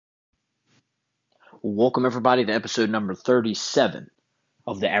Welcome, everybody, to episode number 37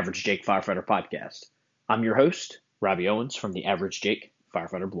 of the Average Jake Firefighter Podcast. I'm your host, Robbie Owens from the Average Jake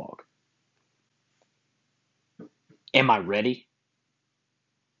Firefighter blog. Am I ready?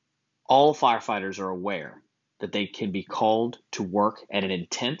 All firefighters are aware that they can be called to work at an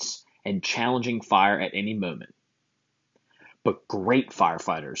intense and challenging fire at any moment. But great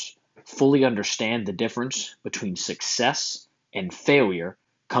firefighters fully understand the difference between success and failure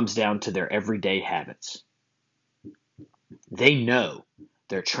comes down to their everyday habits. They know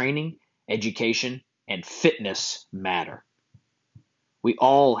their training, education, and fitness matter. We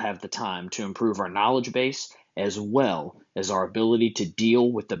all have the time to improve our knowledge base as well as our ability to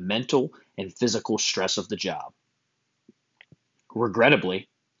deal with the mental and physical stress of the job. Regrettably,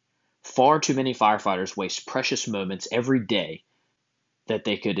 far too many firefighters waste precious moments every day that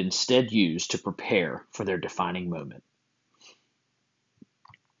they could instead use to prepare for their defining moment.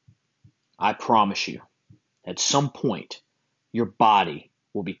 I promise you, at some point, your body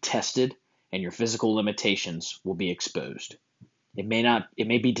will be tested and your physical limitations will be exposed. It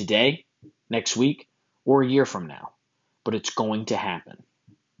may be today, next week, or a year from now, but it's going to happen.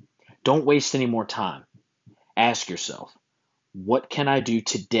 Don't waste any more time. Ask yourself, what can I do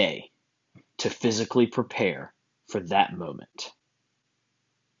today to physically prepare for that moment?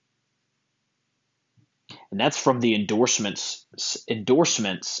 And that's from the endorsements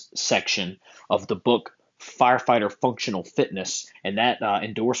section of the book Firefighter Functional Fitness. And that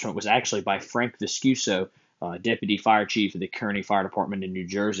endorsement was actually by Frank Viscuso, Deputy Fire Chief of the Kearney Fire Department in New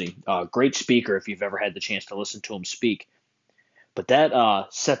Jersey. Great speaker if you've ever had the chance to listen to him speak. But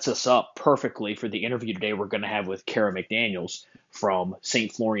that sets us up perfectly for the interview today we're going to have with Kara McDaniels from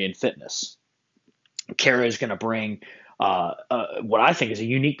St. Florian Fitness. Kara is going to bring what I think is a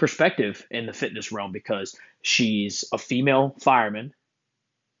unique perspective in the fitness realm because she's a female fireman,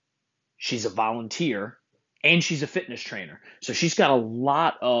 she's a volunteer, and she's a fitness trainer. So she's got a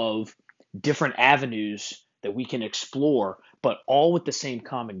lot of different avenues that we can explore, but all with the same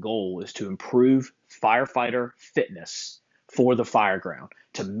common goal is to improve firefighter fitness for the fire ground,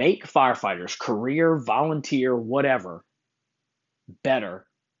 to make firefighters, career, volunteer, whatever, better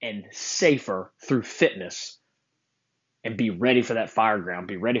and safer through fitness, and be ready for that fire ground,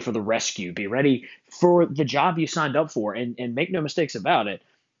 be ready for the rescue, be ready for the job you signed up for, and make no mistakes about it.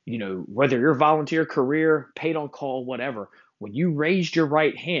 You know, whether you're volunteer, career, paid on call, whatever, when you raised your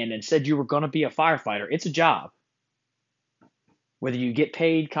right hand and said you were going to be a firefighter, it's a job. Whether you get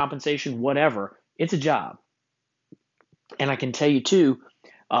paid, compensation, whatever, it's a job. And I can tell you too,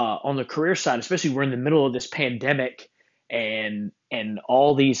 on the career side, especially we're in the middle of this pandemic and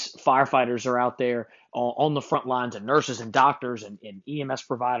all these firefighters are out there on the front lines, and nurses and doctors and EMS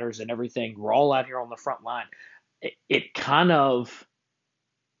providers and everything. We're all out here on the front line. It kind of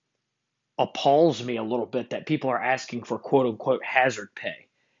appalls me a little bit that people are asking for quote unquote hazard pay.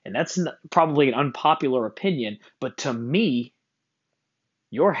 And that's probably an unpopular opinion, but to me,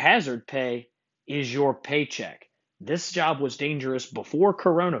 your hazard pay is your paycheck. This job was dangerous before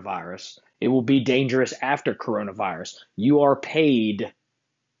coronavirus. It will be dangerous after coronavirus. You are paid.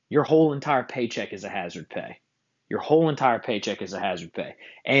 Your whole entire paycheck is a hazard pay. Your whole entire paycheck is a hazard pay.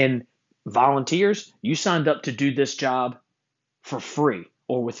 And volunteers, you signed up to do this job for free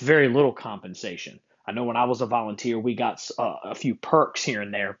or with very little compensation. I know when I was a volunteer, we got a few perks here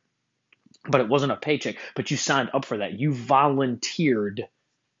and there, but it wasn't a paycheck. But you signed up for that. You volunteered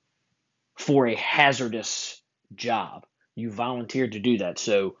for a hazardous job. You volunteered to do that.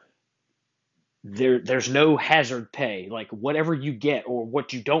 So there's no hazard pay. Like whatever you get or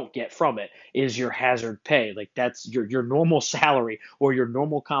what you don't get from it is your hazard pay. Like that's your normal salary or your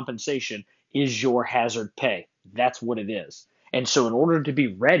normal compensation is your hazard pay. That's what it is. And so in order to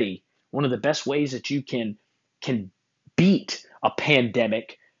be ready, one of the best ways that you can beat a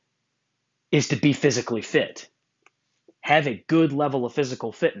pandemic is to be physically fit. Have a good level of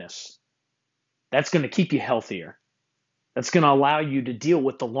physical fitness. That's going to keep you healthier. That's going to allow you to deal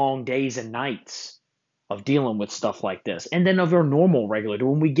with the long days and nights of dealing with stuff like this. And then of our normal regular,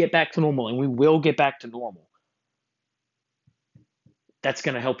 when we get back to normal, and we will get back to normal, that's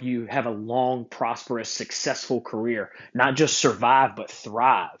going to help you have a long, prosperous, successful career. Not just survive, but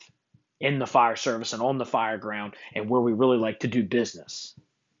thrive in the fire service and on the fire ground and where we really like to do business.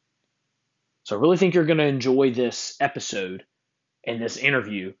 So I really think you're going to enjoy this episode and this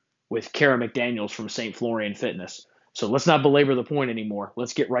interview with Kara McDaniels from St. Florian Fitness. So let's not belabor the point anymore.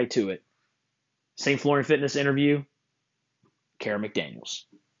 Let's get right to it. St. Florian Fitness interview, Kara McDaniels.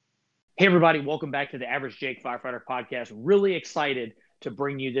 Hey, everybody. Welcome back to the Average Jake Firefighter Podcast. Really excited to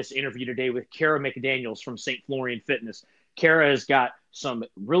bring you this interview today with Kara McDaniels from St. Florian Fitness. Kara has got some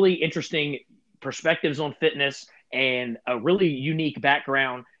really interesting perspectives on fitness and a really unique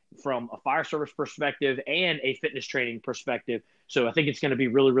background from a fire service perspective and a fitness training perspective. So I think it's going to be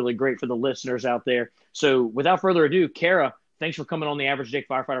really, really great for the listeners out there. So without further ado, Kara, thanks for coming on the Average Jake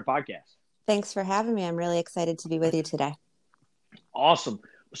Firefighter podcast. Thanks for having me. I'm really excited to be with you today. Awesome.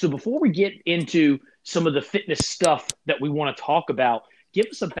 So before we get into some of the fitness stuff that we want to talk about, give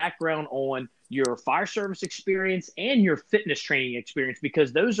us a background on your fire service experience and your fitness training experience,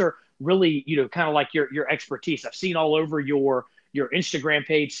 because those are really, kind of like your expertise. I've seen all over your Instagram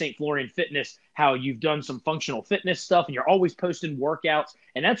page, St. Florian Fitness, how you've done some functional fitness stuff and you're always posting workouts.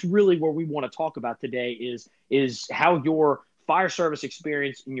 And that's really where we want to talk about today is how your fire service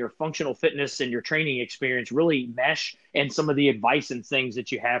experience and your functional fitness and your training experience really mesh, and some of the advice and things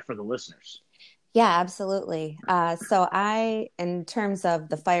that you have for the listeners. Yeah, absolutely. So in terms of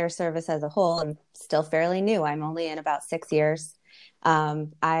the fire service as a whole, I'm still fairly new. I'm only in about 6 years.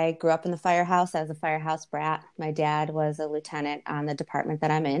 I grew up in the firehouse as a firehouse brat. My dad was a lieutenant on the department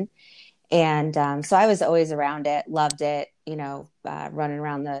that I'm in. And so I was always around it, loved it, running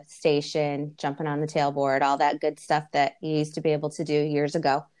around the station, jumping on the tailboard, all that good stuff that you used to be able to do years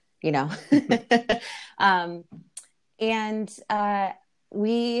ago, and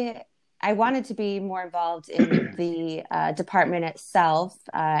I wanted to be more involved in the department itself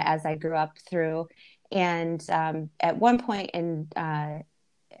as I grew up through. And at one point in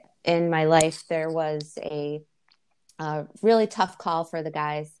my life, there was a really tough call for the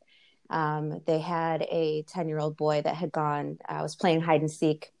guys. They had a 10-year-old boy that had was playing hide and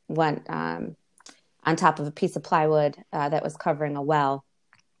seek, went on top of a piece of plywood that was covering a well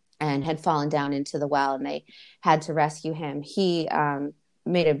and had fallen down into the well, and they had to rescue him. He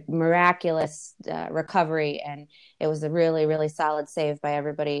made a miraculous recovery, and it was a really, really solid save by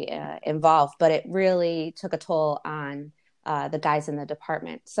everybody involved, but it really took a toll on the guys in the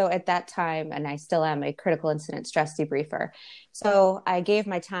department. So at that time, and I still am, a critical incident stress debriefer. So I gave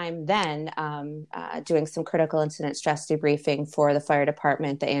my time then doing some critical incident stress debriefing for the fire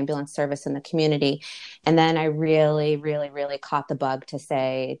department, the ambulance service, and the community. And then I really, really, really caught the bug to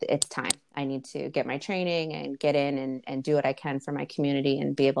say, it's time. I need to get my training and get in and do what I can for my community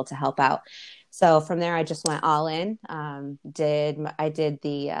and be able to help out. So from there, I just went all in. I did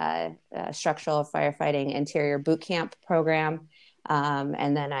the structural firefighting interior boot camp program,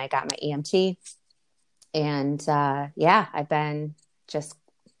 and then I got my EMT. And I've been just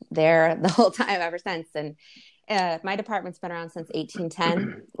there the whole time ever since. And my department's been around since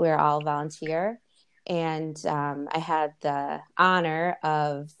 1810. We're all volunteer. And I had the honor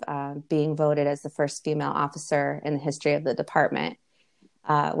of being voted as the first female officer in the history of the department.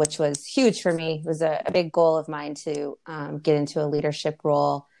 Which was huge for me. It was a big goal of mine to get into a leadership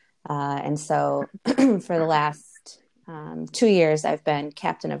role. And so for the last 2 years, I've been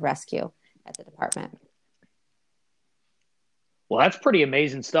captain of rescue at the department. Well, that's pretty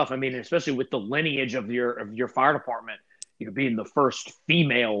amazing stuff. I mean, especially with the lineage of your fire department, being the first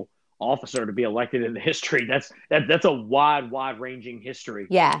female officer to be elected in the history. That's a wide ranging history.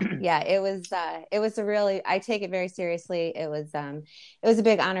 Yeah. It was a really, I take it very seriously. It was a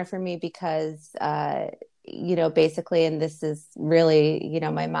big honor for me because, basically, and this is really,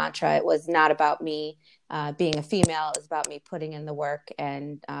 my mantra, it was not about me being a female. It was about me putting in the work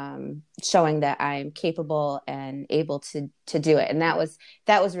and showing that I'm capable and able to do it. And that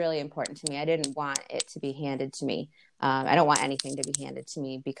was really important to me. I didn't want it to be handed to me. I don't want anything to be handed to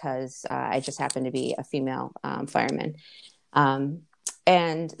me because I just happen to be a female fireman.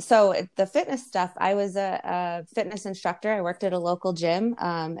 And so the fitness stuff, I was a fitness instructor. I worked at a local gym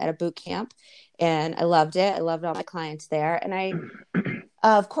at a boot camp, and I loved it. I loved all my clients there. And I,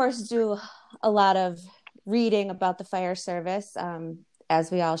 of course, do a lot of reading about the fire service, as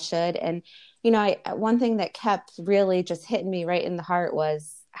we all should. And, one thing that kept really just hitting me right in the heart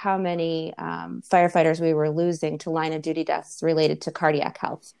was how many firefighters we were losing to line of duty deaths related to cardiac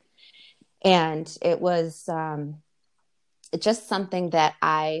health. And it was just something that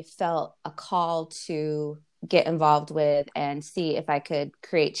I felt a call to get involved with and see if I could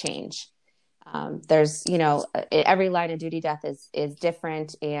create change. There's, every line of duty death is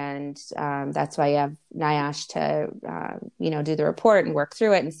different. And that's why you have NIOSH to, do the report and work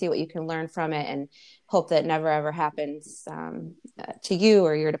through it and see what you can learn from it and hope that it never, ever happens to you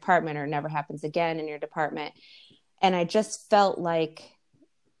or your department, or never happens again in your department. And I just felt like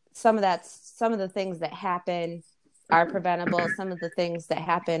some of the things that happen are preventable. Some of the things that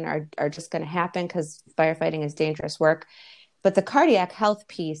happen are just going to happen because firefighting is dangerous work. But the cardiac health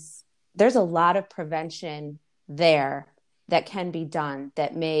piece, there's a lot of prevention there that can be done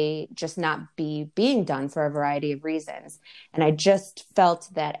that may just not be being done for a variety of reasons. And I just felt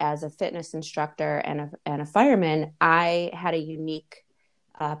that as a fitness instructor and a fireman, I had a unique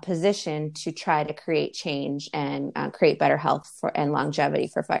position to try to create change and create better health and longevity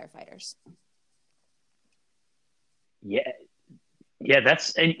for firefighters. Yeah, yeah,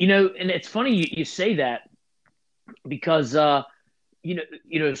 and and it's funny you say that because so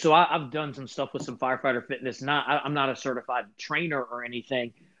I've done some stuff with some firefighter fitness. I'm not a certified trainer or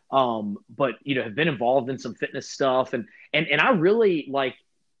anything, but have been involved in some fitness stuff, and I really like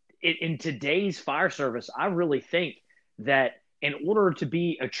in today's fire service. I really think that in order to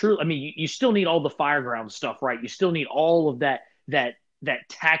be a true, I mean, you still need all the fireground stuff, right? You still need all of that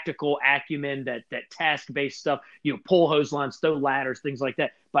tactical acumen, that task based stuff. Pull hose lines, throw ladders, things like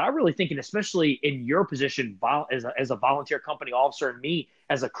that. But I really think, and especially in your position as a volunteer company officer, and me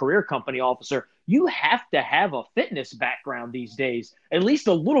as a career company officer, you have to have a fitness background these days, at least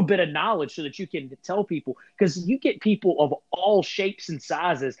a little bit of knowledge, so that you can tell people, because you get people of all shapes and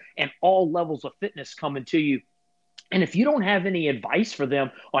sizes and all levels of fitness coming to you. And if you don't have any advice for them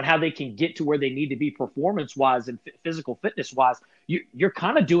on how they can get to where they need to be performance-wise and physical fitness-wise, you're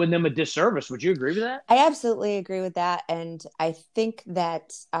kind of doing them a disservice. Would you agree with that? I absolutely agree with that. And I think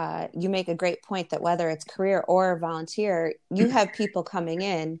that you make a great point that whether it's career or volunteer, you have people coming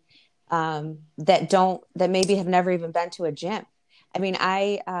in that maybe have never even been to a gym. I mean,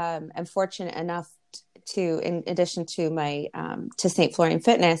 I am fortunate enough to, in addition to my to St. Florian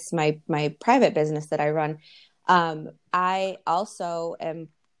Fitness, my private business that I run, I also am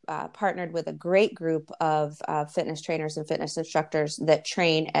partnered with a great group of fitness trainers and fitness instructors that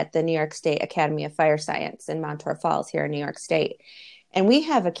train at the New York State Academy of Fire Science in Montour Falls here in New York State. And we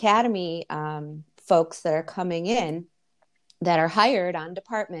have academy folks that are coming in that are hired on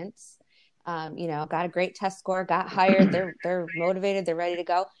departments, got a great test score, got hired, they're motivated, they're ready to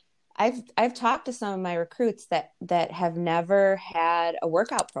go. I've talked to some of my recruits that have never had a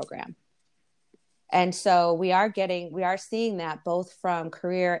workout program. And so we are seeing that both from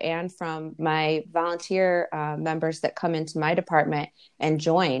career and from my volunteer members that come into my department and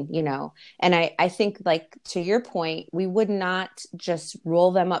join, and I think, like, to your point, we would not just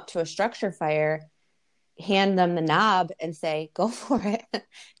roll them up to a structure fire, hand them the knob and say, go for it,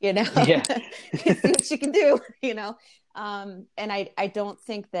 Yeah. see what you can do, and I don't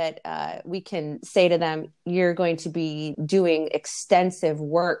think that we can say to them, you're going to be doing extensive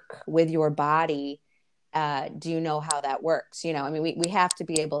work with your body. Do you know how that works? I mean, we have to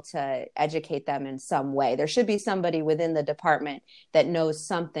be able to educate them in some way. There should be somebody within the department that knows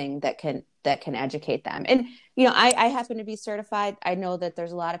something that can educate them. And, I happen to be certified. I know that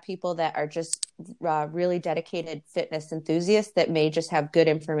there's a lot of people that are just really dedicated fitness enthusiasts that may just have good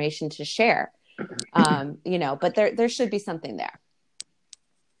information to share. But there should be something there.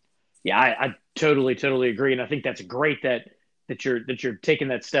 Yeah, I totally agree. And I think that's great that you're taking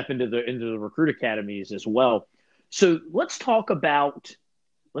that step into the recruit academies as well. So let's kind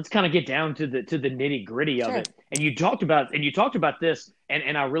of get down to the nitty gritty of it. And you talked about this,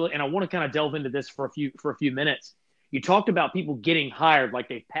 and I want to kind of delve into this for a few minutes. You talked about people getting hired, like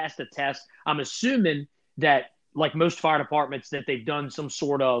they've passed a test. I'm assuming that, like most fire departments, that they've done some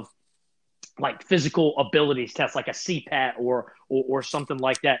sort of like physical abilities test, like a CPAT or something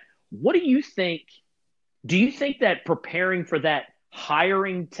like that. What do you think? Do you think that preparing for that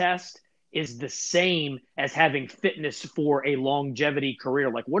hiring test is the same as having fitness for a longevity career?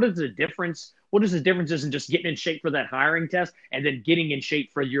 Like, what is the difference? What is the differences in just getting in shape for that hiring test and then getting in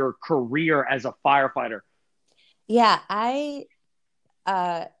shape for your career as a firefighter? Yeah, and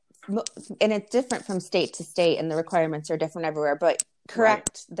it's different from state to state, and the requirements are different everywhere. But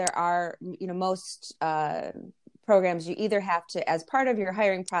correct, right. There are, most programs you either have to, as part of your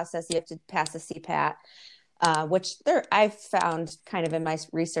hiring process, you have to pass a CPAT. Which I've found kind of in my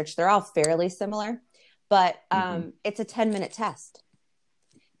research, they're all fairly similar, but it's a 10-minute test,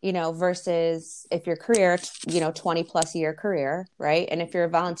 versus if your career, 20 plus year career, right? And if you're a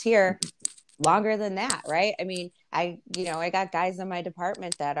volunteer, longer than that, right? I mean, I got guys in my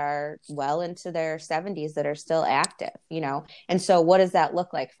department that are well into their 70s that are still active, and so what does that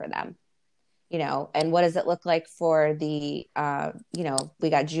look like for them? And what does it look like for the, we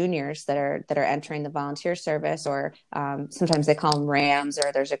got juniors that are entering the volunteer service, or sometimes they call them RAMs,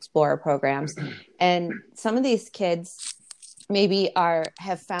 or there's Explorer programs. And some of these kids maybe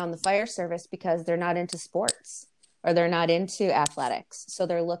have found the fire service because they're not into sports or they're not into athletics. So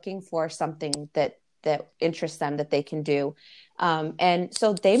they're looking for something that that interests them that they can do. And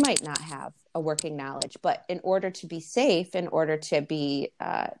so they might not have a working knowledge, but in order to be safe, in order to be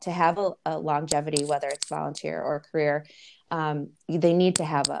to have a longevity, whether it's volunteer or career, they need to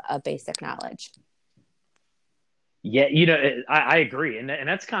have a basic knowledge. Yeah, I agree, and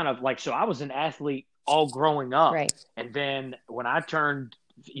that's kind of like, so I was an athlete all growing up, Right. and then when I turned,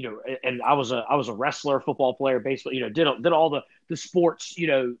 and I was a wrestler, football player, baseball, did all the sports,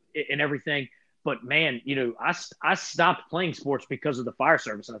 and everything. But man, I stopped playing sports because of the fire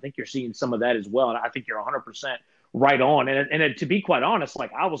service, and I think you're seeing some of that as well. And I think you're 100% right on. And to be quite honest,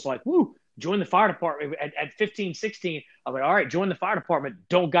 like I was like, woo, join the fire department at 15, 16. I'm like, all right, join the fire department.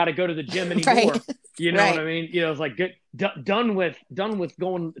 Don't got to go to the gym Right. anymore. You know what Right. I mean? It's like good, done with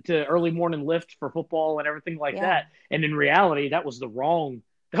going to early morning lift for football and everything like Yeah. that. And in reality, that was the wrong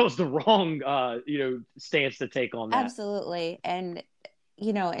stance to take on that. Absolutely. And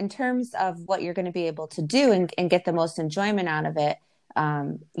in terms of what you're going to be able to do and get the most enjoyment out of it,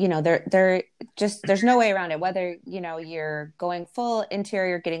 there just there's no way around it. Whether you're going full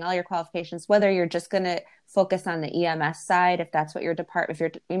interior, getting all your qualifications, whether you're just going to focus on the EMS side, if that's what your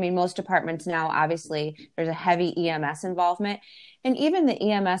department. Most departments now, obviously, there's a heavy EMS involvement, and even the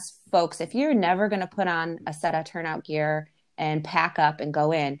EMS folks, if you're never going to put on a set of turnout gear and pack up and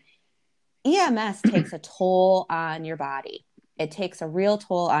go in, EMS takes a toll on your body. It takes a real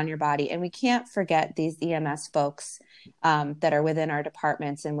toll on your body. And we can't forget these EMS folks that are within our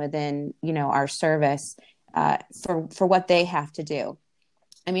departments and within, our service for what they have to do.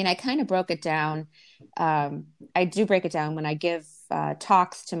 I mean, I kind of broke it down. I do break it down when I give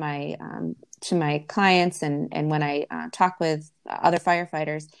talks to my clients and when I talk with other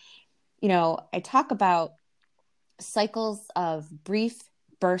firefighters. I talk about cycles of brief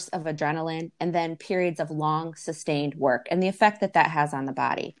bursts of adrenaline and then periods of long sustained work and the effect that has on the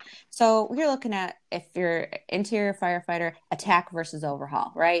body. So we're looking at, if you're interior firefighter, attack versus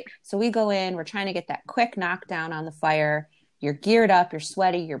overhaul, right? So we go in, we're trying to get that quick knockdown on the fire. You're geared up, you're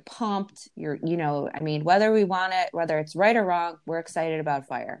sweaty, you're pumped, whether we want it, whether it's right or wrong, we're excited about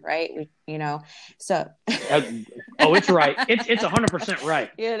fire, right? So It's right. It's 100% right.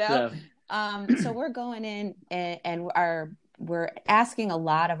 So we're going in and we're asking a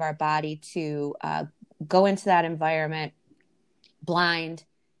lot of our body to go into that environment blind,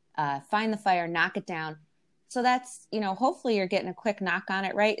 find the fire, knock it down. So that's, hopefully you're getting a quick knock on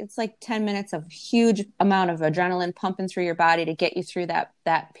it, right? It's like 10 minutes of huge amount of adrenaline pumping through your body to get you through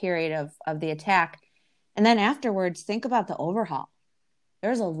that period of the attack. And then afterwards, think about the overhaul.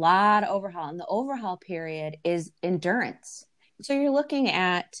 There's a lot of overhaul, and the overhaul period is endurance. So you're looking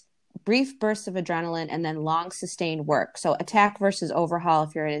at brief bursts of adrenaline and then long sustained work. So attack versus overhaul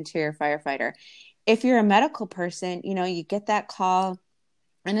if you're an interior firefighter. If you're a medical person, you get that call,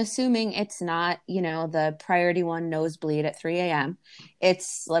 and assuming it's not, the priority one nosebleed at 3 a.m.,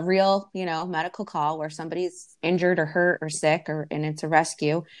 it's a real, medical call where somebody's injured or hurt or sick and it's a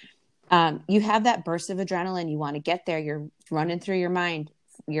rescue. You have that burst of adrenaline. You want to get there. You're running through your mind,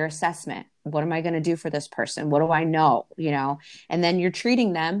 your assessment. What am I going to do for this person? What do I know? And then you're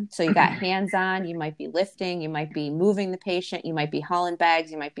treating them. So you got hands on, you might be lifting, you might be moving the patient, you might be hauling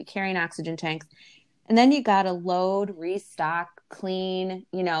bags, you might be carrying oxygen tanks. And then you got to load, restock, clean,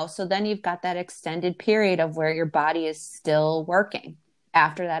 so then you've got that extended period of where your body is still working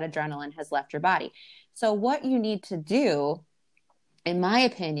after that adrenaline has left your body. So what you need to do, in my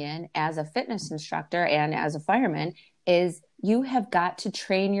opinion, as a fitness instructor and as a fireman, is you have got to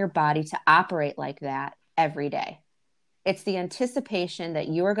train your body to operate like that every day. It's the anticipation that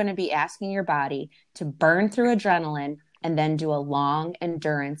you are going to be asking your body to burn through adrenaline and then do a long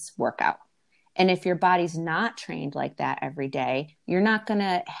endurance workout. And if your body's not trained like that every day, you're not going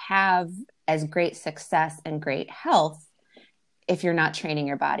to have as great success and great health if you're not training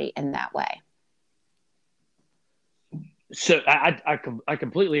your body in that way. So I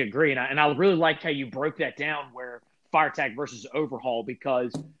completely agree, and I really like how you broke that down, where fire attack versus overhaul,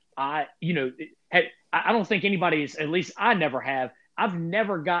 because I don't think anybody is, at least I never have. I've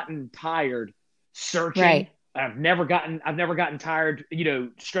never gotten tired searching. Right. I've never gotten tired,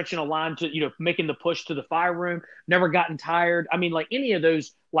 stretching a line to, making the push to the fire room. Never gotten tired. I mean, like any of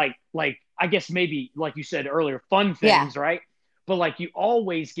those, like I guess maybe like you said earlier, fun things, right? But like you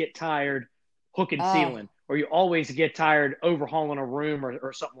always get tired hooking ceiling, or you always get tired overhauling a room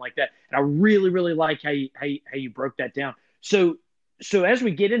or something like that. And I really, really like how you broke that down. So as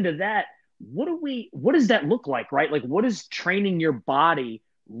we get into that, what does that look like, right? Like, what does training your body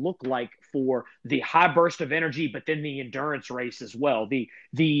look like for the high burst of energy, but then the endurance race as well, the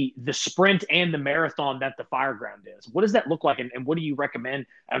sprint and the marathon that the Fireground is? What does that look like, and what do you recommend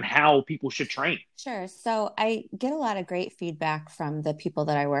on how people should train? Sure. So I get a lot of great feedback from the people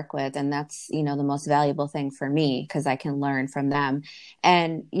that I work with, and that's, the most valuable thing for me because I can learn from them.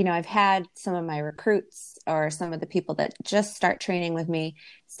 And, I've had some of my recruits or some of the people that just start training with me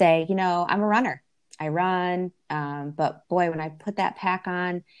say, I'm a runner. I run, but boy, when I put that pack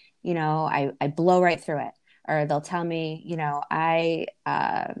on, I blow right through it. Or they'll tell me, I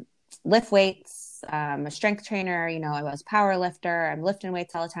lift weights, I'm a strength trainer, I was a power lifter, I'm lifting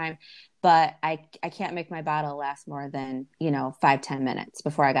weights all the time, but I can't make my bottle last more than, 5-10 minutes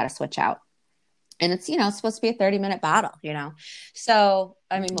before I got to switch out. And it's, it's supposed to be a 30-minute bottle, So,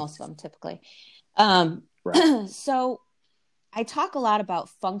 I mean, most of them typically. Right. So I talk a lot about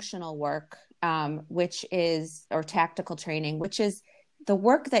functional work, which is, or tactical training, which is the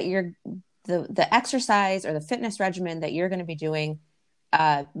work that the exercise or the fitness regimen that you're going to be doing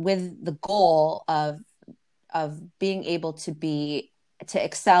with the goal of being able to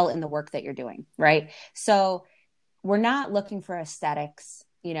excel in the work that you're doing, right? So we're not looking for aesthetics.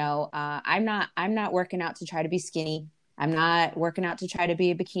 I'm not working out to try to be skinny. I'm not working out to try to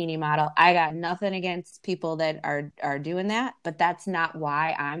be a bikini model. I got nothing against people that are doing that, but that's not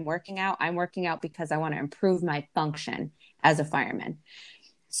why I'm working out. I'm working out because I want to improve my function as a fireman.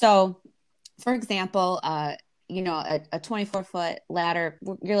 So, for example, a 24-foot ladder,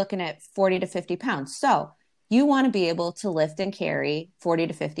 you're looking at 40 to 50 pounds. So you want to be able to lift and carry 40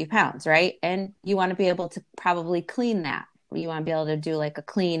 to 50 pounds, right? And you want to be able to probably clean that. You want to be able to do like a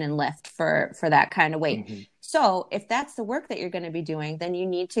clean and lift for that kind of weight. Mm-hmm. So if that's the work that you're going to be doing, then you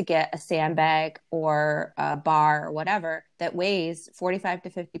need to get a sandbag or a bar or whatever that weighs 45 to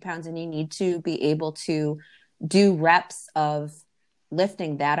 50 pounds. And you need to be able to do reps of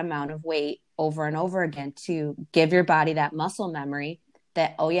lifting that amount of weight over and over again to give your body that muscle memory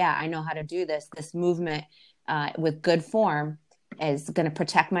that, oh yeah, I know how to do this movement with good form is going to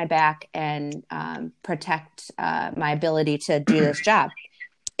protect my back and protect my ability to do this job.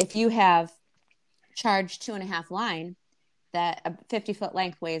 If you have charged 2.5 line, that a 50-foot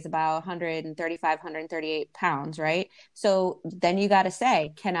length weighs about 135, 138 pounds, right? So then you got to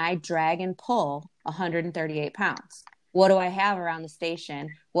say, can I drag and pull 138 pounds? What do I have around the station?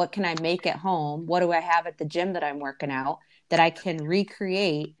 What can I make at home? What do I have at the gym that I'm working out that I can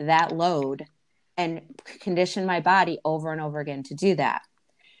recreate that load and condition my body over and over again to do that?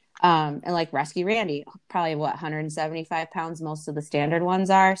 And like Rescue Randy, probably 175 pounds, most of the standard ones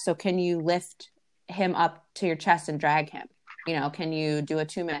are. So can you lift him up to your chest and drag him? Can you do a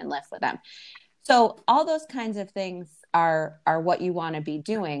 2-minute lift with them? So all those kinds of things are what you want to be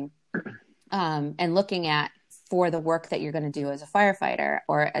doing and looking at for the work that you're going to do as a firefighter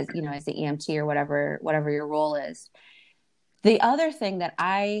or as the EMT or whatever your role is. The other thing that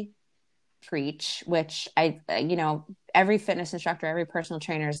I preach, which every fitness instructor, every personal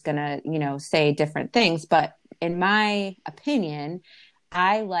trainer is going to, say different things. But in my opinion,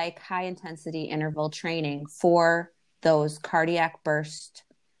 I like high intensity interval training for those cardiac burst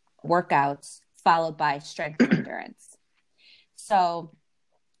workouts followed by strength and endurance. So,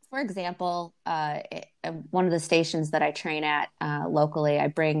 for example, one of the stations that I train at locally, I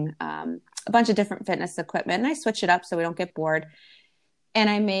bring a bunch of different fitness equipment and I switch it up so we don't get bored. And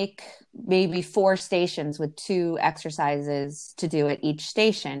I make maybe 4 stations with 2 exercises to do at each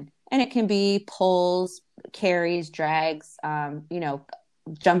station. And it can be pulls, carries, drags,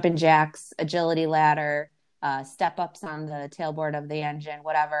 jumping jacks, agility ladder, step ups on the tailboard of the engine,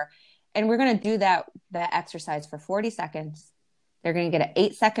 whatever. And we're going to do that exercise for 40 seconds. They're going to get an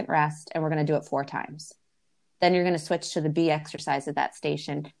 8-second rest, and we're going to do it 4 times. Then you're going to switch to the B exercise at that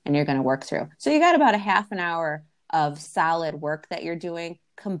station, and you're going to work through. So you got about a half an hour of solid work that you're doing,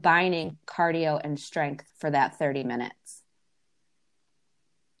 combining cardio and strength for that 30 minutes.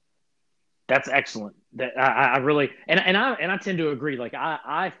 That's excellent. That I really and I tend to agree. Like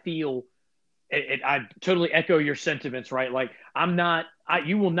I feel I totally echo your sentiments, right? Like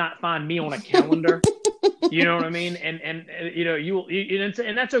you will not find me on a calendar. You know what I mean? And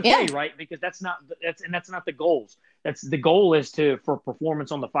and that's okay, Yeah. right? Because that's not the goals. That's the goal is for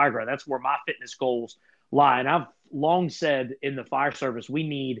performance on the fireground. That's where my fitness goals lie. And I've long said in the fire service, we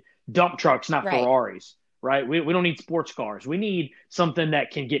need dump trucks, not Right. Ferraris, right? We don't need sports cars. We need something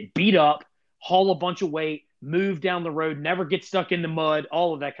that can get beat up, haul a bunch of weight, move down the road, never get stuck in the mud,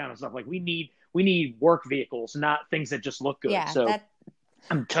 all of that kind of stuff. Like we need work vehicles, not things that just look good. Yeah, So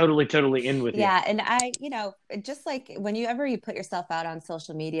I'm totally, totally in with you. Yeah. And I, just like whenever you put yourself out on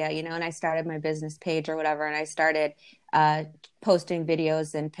social media, and I started my business page or whatever, and I started uh, posting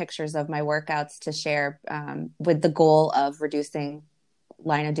videos and pictures of my workouts to share with the goal of reducing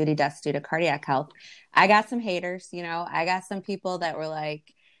line of duty deaths due to cardiac health. I got some haters, I got some people that were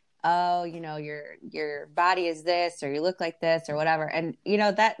like, oh, your body is this, or you look like this, or whatever. And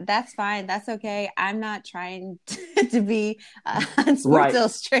that's fine. That's okay. I'm not trying to be on Sports Right.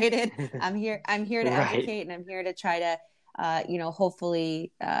 Illustrated. I'm here to Right. educate, and I'm here to try to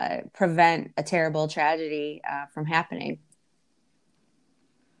hopefully prevent a terrible tragedy from happening.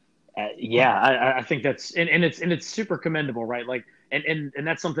 Yeah, I think that's and it's super commendable, right? Like, and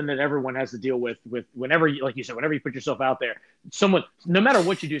that's something that everyone has to deal with whenever you, like you said, whenever you put yourself out there, someone, no matter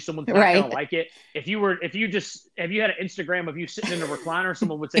what you do, someone's not gonna Right. like it. If you had an Instagram of you sitting in a recliner,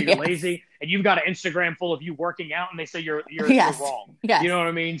 someone would say you're Yes. lazy, and you've got an Instagram full of you working out, and they say you're Yes. wrong. You Yes. know what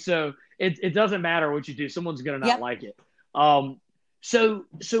I mean? So it doesn't matter what you do, someone's gonna not Yep. like it. Um, so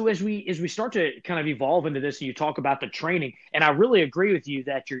as we start to kind of evolve into this, and you talk about the training, and I really agree with you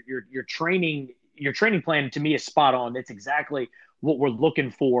that your training plan to me is spot on. It's exactly what we're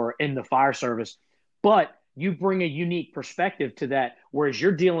looking for in the fire service. But you bring a unique perspective to that, whereas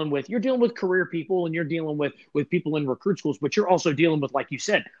you're dealing with career people, and you're dealing with people in recruit schools, but you're also dealing with, like you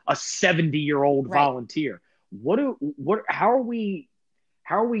said, a 70-year-old Right. volunteer.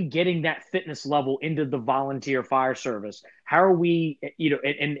 How are we getting that fitness level into the volunteer fire service? How are we,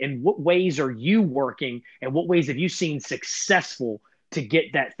 and what ways are you working, and what ways have you seen successful to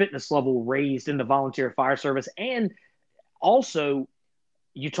get that fitness level raised in the volunteer fire service? And also,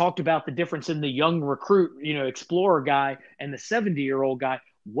 you talked about the difference in the young recruit, explorer guy, and the 70-year-old guy.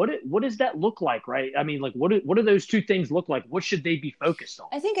 What does that look like, right? I mean, like, what do those two things look like? What should they be focused on?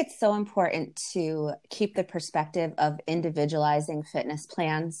 I think it's so important to keep the perspective of individualizing fitness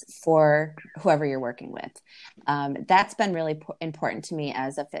plans for whoever you're working with. That's been really important to me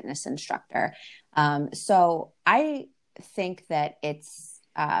as a fitness instructor. So I think that it's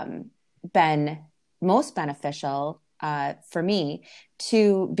been most beneficial for me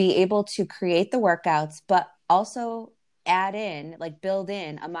to be able to create the workouts, but also add in, like build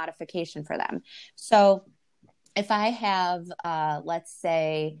in a modification for them. So if I have, let's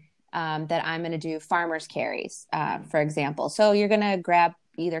say, that I'm going to do farmer's carries, for example. So you're going to grab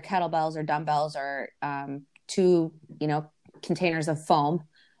either kettlebells or dumbbells or two, containers of foam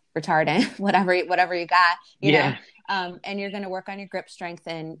retardant, whatever you got, Yeah, and you're going to work on your grip strength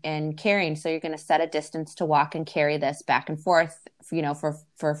and carrying. So you're going to set a distance to walk and carry this back and forth,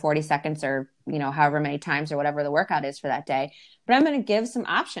 for 40 seconds or, however many times or whatever the workout is for that day. But I'm going to give some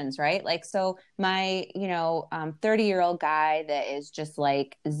options, right? Like, so my, 30-year-old guy that is just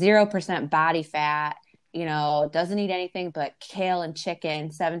like 0% body fat, doesn't eat anything but kale and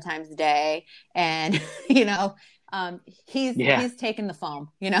chicken 7 times a day. And, he's yeah, he's taking the foam,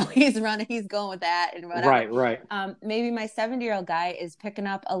 he's running, he's going with that and whatever. right, right. Maybe my 70-year-old guy is picking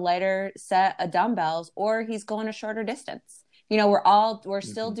up a lighter set of dumbbells, or he's going a shorter distance. We're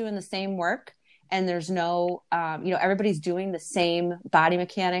still Mhm. doing the same work, and there's no, everybody's doing the same body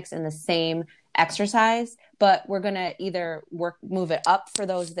mechanics and the same exercise, but we're going to either move it up for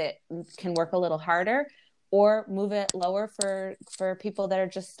those that can work a little harder, or move it lower for people that are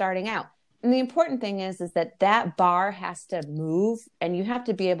just starting out. And the important thing is that bar has to move, and you have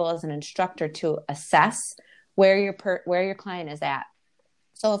to be able as an instructor to assess where your client is at.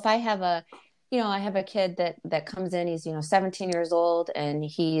 So if I have a kid that comes in, he's 17 years old, and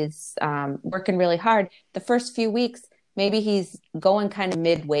he's working really hard. The first few weeks, maybe he's going kind of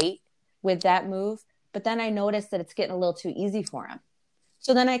mid weight with that move, but then I notice that it's getting a little too easy for him.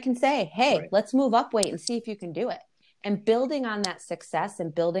 So then I can say, hey, Right. let's move up weight and see if you can do it. And building on that success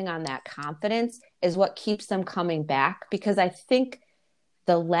and building on that confidence is what keeps them coming back, because I think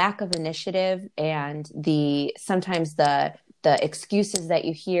the lack of initiative and sometimes the excuses that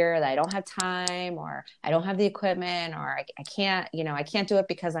you hear, that I don't have time, or I don't have the equipment, or I can't, I can't do it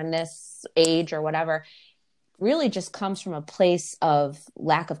because I'm this age or whatever, really just comes from a place of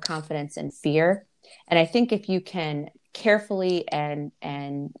lack of confidence and fear. And I think if you can carefully and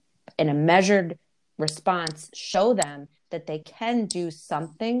in a measured response show them that they can do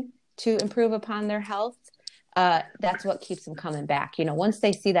something to improve upon their health, that's what keeps them coming back. Once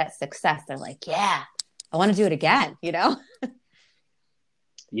they see that success, they're like, yeah, I want to do it again.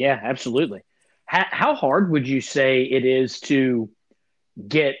 Yeah, absolutely. How hard would you say it is to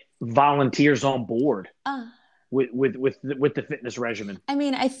get volunteers on board Uh, with the fitness regimen? I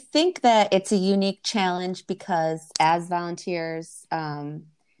mean, I think that it's a unique challenge because as volunteers,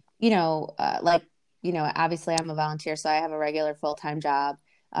 like obviously I'm a volunteer, so I have a regular full-time job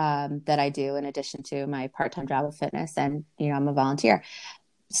that I do in addition to my part-time job of fitness, and I'm a volunteer.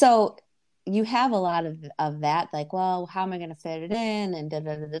 So you have a lot of that, like, well, how am I going to fit it in, and da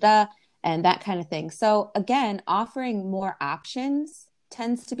da da da da, and that kind of thing. So again, offering more options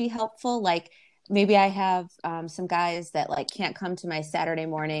tends to be helpful. Like maybe I have some guys that like can't come to my Saturday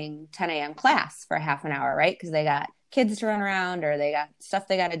morning 10 a.m. class for half an hour, right? Because they got kids to run around or they got stuff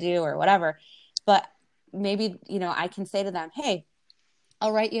they got to do or whatever. But maybe, I can say to them, hey,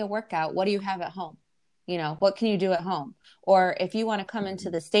 I'll write you a workout. What do you have at home? What can you do at home? Or if you want to come into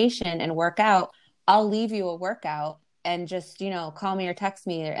the station and work out, I'll leave you a workout and just, call me or text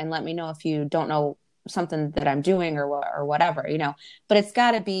me and let me know if you don't know something that I'm doing or whatever, but it's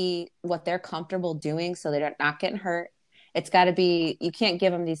got to be what they're comfortable doing so they're not getting hurt. It's got to be, you can't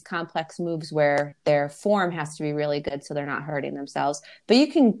give them these complex moves where their form has to be really good so they're not hurting themselves. But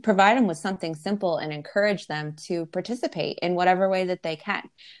you can provide them with something simple and encourage them to participate in whatever way that they can.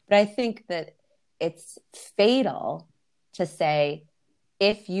 But I think that it's fatal to say,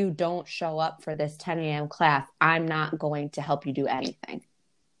 if you don't show up for this 10 a.m. class, I'm not going to help you do anything.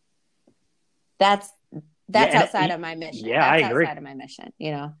 That's outside of my mission. Yeah, that's I agree. Outside of my mission,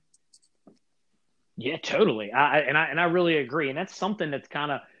 Yeah, totally. I really agree. And that's something that's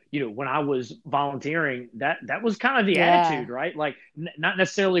kind of, when I was volunteering, that was kind of the attitude, right? Like not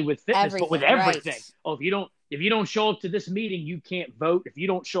necessarily with fitness, but with everything. Right. Oh, if you don't show up to this meeting, you can't vote. If you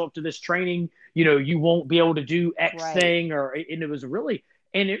don't show up to this training, you won't be able to do X thing.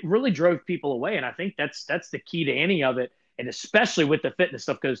 And it really drove people away. And I think that's the key to any of it. And especially with the fitness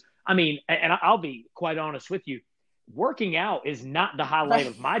stuff, because I mean, and I'll be quite honest with you, working out is not the highlight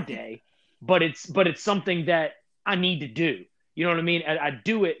of my day, but it's something that I need to do. You know what I mean? I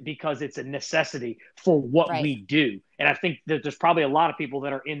do it because it's a necessity for what we do. And I think that there's probably a lot of people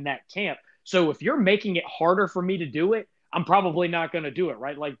that are in that camp. So if you're making it harder for me to do it, I'm probably not going to do it,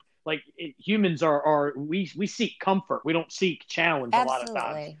 right? Humans we seek comfort. We don't seek challenge a lot of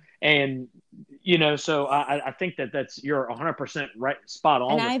times. And, so I think that's, you're 100% right, spot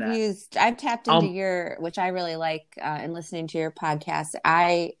on. And I've tapped into which I really like in listening to your podcast.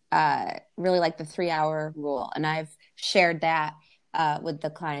 I really like the 3-hour rule. And I've shared that with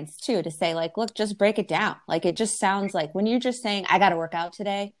the clients too, to say like, look, just break it down. Like, it just sounds like when you're just saying, I got to work out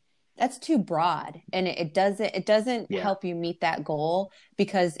today, that's too broad. And it doesn't help you meet that goal,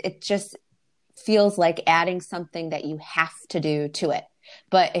 because it just feels like adding something that you have to do to it.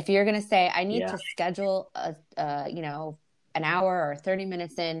 But if you're going to say, I need to schedule an hour or 30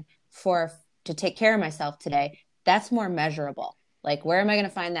 minutes in to take care of myself today, that's more measurable. Like, where am I going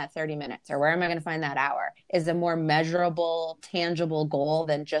to find that 30 minutes, or where am I going to find that hour, is a more measurable, tangible goal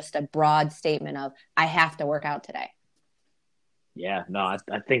than just a broad statement of, I have to work out today. Yeah, no, I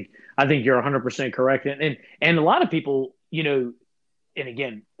think you're 100% correct. And a lot of people, and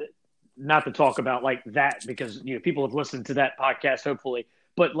again, not to talk about like that, because people have listened to that podcast hopefully,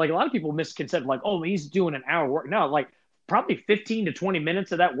 but like a lot of people misconcept like, oh, he's doing an hour work. No, like probably 15 to 20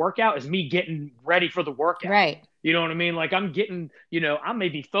 minutes of that workout is me getting ready for the workout. Right. You know what I mean? Like I'm getting, I may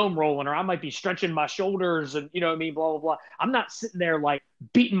be foam rolling, or I might be stretching my shoulders, and blah, blah, blah. I'm not sitting there like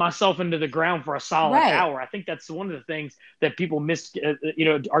beating myself into the ground for a solid hour. I think that's one of the things that people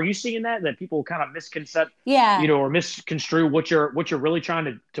are you seeing that people kind of or misconstrue what you're really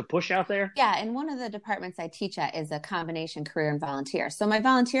trying to push out there? Yeah. And one of the departments I teach at is a combination career and volunteer. So my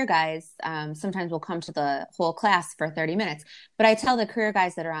volunteer guys sometimes will come to the whole class for 30 minutes, but I tell the career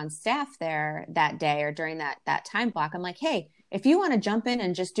guys that are on staff there that day or during that time block, I'm like, hey, if you want to jump in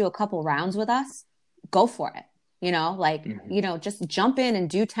and just do a couple rounds with us, go for it. Just jump in and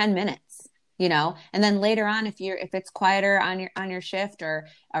do 10 minutes, and then later on, if it's quieter on your shift, or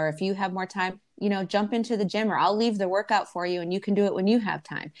if you have more time, jump into the gym, or I'll leave the workout for you and you can do it when you have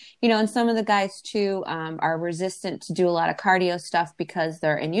time, and some of the guys too, are resistant to do a lot of cardio stuff because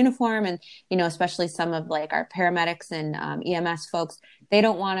they're in uniform, and, especially some of like our paramedics and EMS folks, they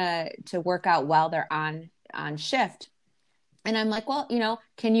don't want to work out while they're on shift. And I'm like, well,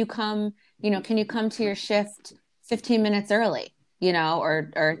 can you come to your shift 15 minutes early,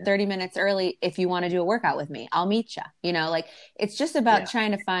 or 30 minutes early if you want to do a workout with me? I'll meet you. Like, it's just about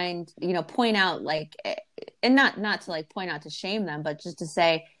trying to find, point out like, and not to like point out to shame them, but just to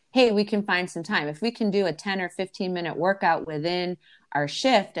say, hey, we can find some time. If we can do a 10 or 15 minute workout within our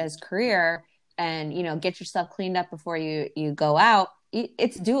shift as career, and, get yourself cleaned up before you go out,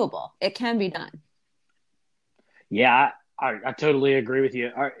 it's doable. It can be done. Yeah, I totally agree with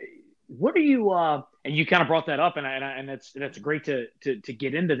you. What are you? And you kind of brought that up, and that's great to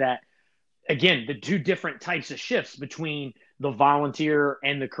get into that. Again, the two different types of shifts between the volunteer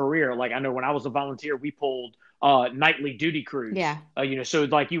and the career. Like I know when I was a volunteer, we pulled nightly duty crews. Yeah. So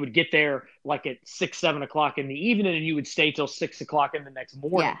like you would get there like at 6, 7 o'clock in the evening, and you would stay till 6 o'clock in the next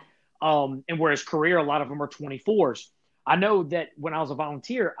morning. Yeah. And whereas career, a lot of them are 24s. I know that when I was a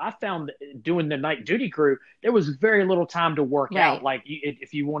volunteer, I found that doing the night duty crew, there was very little time to work out. Right. Like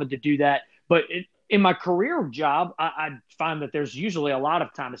if you wanted to do that, but in my career job, I find that there's usually a lot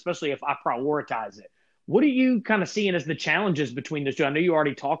of time, especially if I prioritize it. What are you kind of seeing as the challenges between those two? I know you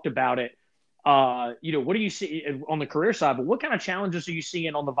already talked about it. What do you see on the career side, but what kind of challenges are you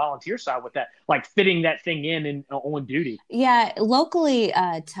seeing on the volunteer side with that, like fitting that thing in and on duty? Yeah, locally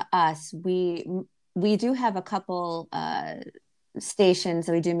to us, we do have a couple stations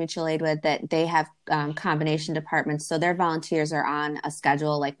that we do mutual aid with that they have combination departments. So their volunteers are on a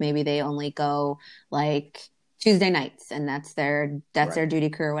schedule, like maybe they only go like Tuesday nights and that's Right. their duty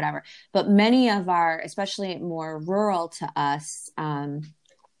crew or whatever. But many of our, especially more rural to us,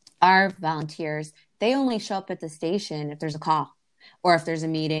 our volunteers, they only show up at the station if there's a call or if there's a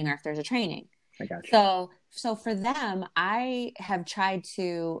meeting or if there's a training. I got you. So for them, I have tried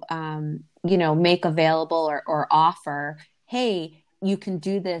to, make available or offer, hey, you can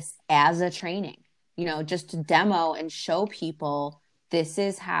do this as a training, just to demo and show people this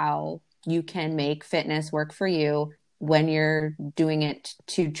is how you can make fitness work for you when you're doing it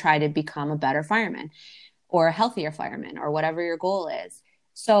to try to become a better fireman or a healthier fireman or whatever your goal is.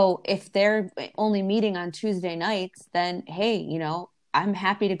 So if they're only meeting on Tuesday nights, then hey, I'm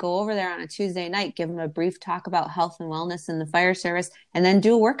happy to go over there on a Tuesday night, give them a brief talk about health and wellness in the fire service, and then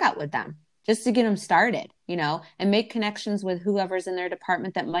do a workout with them just to get them started, and make connections with whoever's in their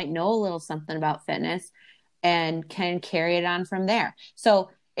department that might know a little something about fitness and can carry it on from there. So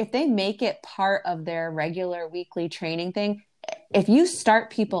if they make it part of their regular weekly training thing, if you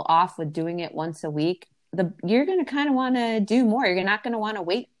start people off with doing it once a week, you're going to kind of want to do more. You're not going to want to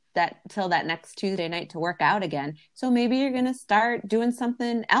wait that till that next Tuesday night to work out again. So maybe you're going to start doing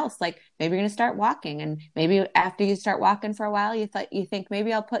something else. Like maybe you're going to start walking, and maybe after you start walking for a while, you think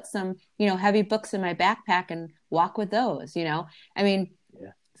maybe I'll put some, heavy books in my backpack and walk with those, I mean,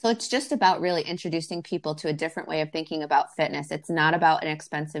 Yeah. so it's just about really introducing people to a different way of thinking about fitness. It's not about an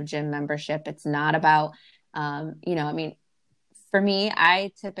expensive gym membership. It's not about, I mean, for me,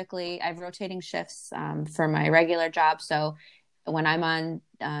 I have rotating shifts for my regular job. So when I'm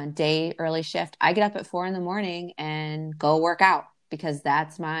on day early shift, I get up at 4 a.m. and go work out because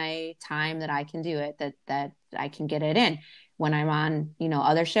that's my time that I can do it, that I can get it in. When I'm on,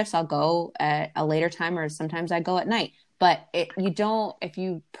 other shifts, I'll go at a later time, or sometimes I go at night. But if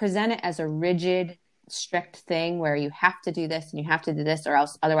you present it as a rigid, strict thing where you have to do this and you have to do this, or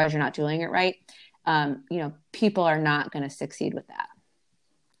else otherwise you're not doing it right, people are not going to succeed with that.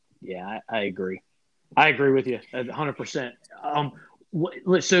 Yeah, I agree. I agree with you 100%.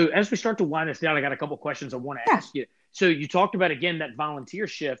 So as we start to wind this down, I got a couple questions I want to Yeah. ask you. So you talked about again that volunteer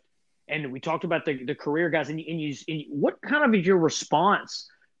shift, and we talked about the career guys, and what kind of is your response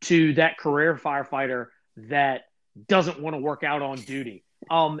to that career firefighter that doesn't want to work out on duty?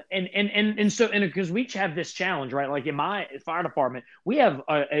 And because we each have this challenge, right? Like in my fire department, we have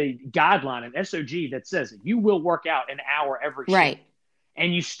a guideline, an SOG that says you will work out an hour every shift. Right.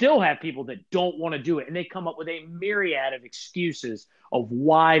 And you still have people that don't want to do it. And they come up with a myriad of excuses of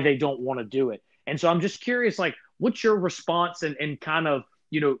why they don't want to do it. And so I'm just curious, like, what's your response and kind of,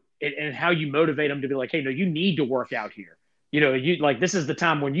 and how you motivate them to be like, hey, no, you need to work out here. You like, this is the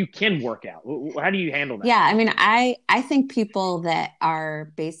time when you can work out. How do you handle that? Yeah. I mean, I think people that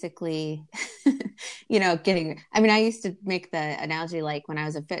are basically, I used to make the analogy, like when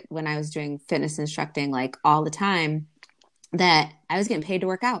I was doing fitness instructing, like all the time, that I was getting paid to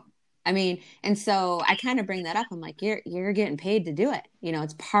work out. I mean, and so I kind of bring that up. I'm like, you're getting paid to do it.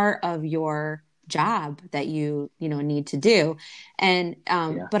 It's part of your job that you need to do. And,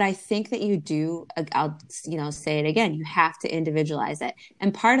 Yeah. but I think that you do, I'll, say it again, you have to individualize it.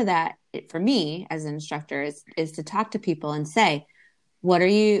 And part of that for me as an instructor is to talk to people and say, what are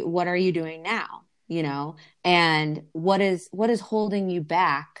you doing now? And what is holding you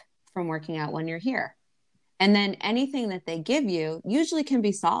back from working out when you're here? And then anything that they give you usually can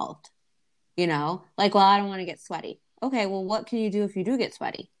be solved, like, well, I don't want to get sweaty. Okay, well, what can you do if you do get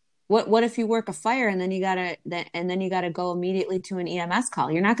sweaty? What if you work a fire and then you gotta go immediately to an EMS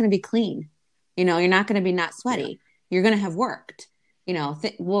call? You're not going to be clean. You're not going to be not sweaty. Yeah. You're going to have worked.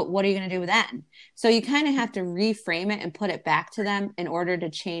 What are you going to do with that? So you kind of have to reframe it and put it back to them in order to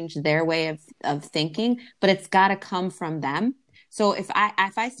change their way of thinking. But it's got to come from them. So if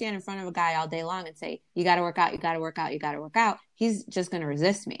I stand in front of a guy all day long and say, you got to work out, you got to work out, you got to work out, he's just going to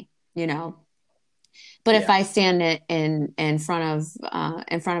resist me, But if Yeah. I stand in front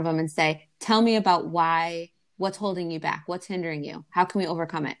of them and say, "Tell me about what's holding you back, what's hindering you, how can we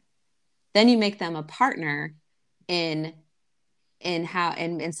overcome it?" Then you make them a partner in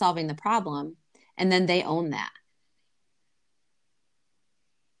in solving the problem, and then they own that.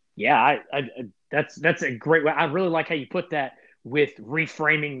 Yeah, that's a great way. I really like how you put that with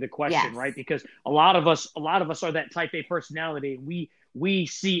reframing the question, Yes. right? Because a lot of us are that type A personality. We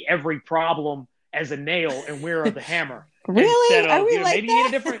see every problem as a nail and we're the hammer instead Really? Are of, we like maybe you need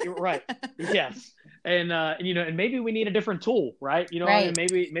a different, right. that? Yes. And maybe we need a different tool, right? And Right.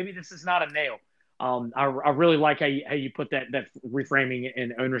 maybe this is not a nail. I really like how you put that reframing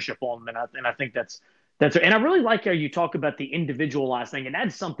and ownership on them, and I think and I really like how you talk about the individualized thing, and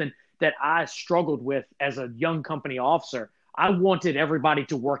that's something that I struggled with as a young company officer. I wanted everybody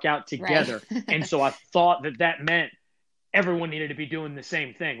to work out Right. together, and so I thought that meant everyone needed to be doing the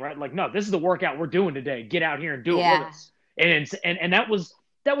same thing, right? Like, no, this is the workout we're doing today. Get out here and do it with Yeah. us. And that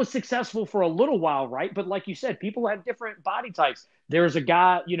was successful for a little while, right? But like you said, people have different body types. There's a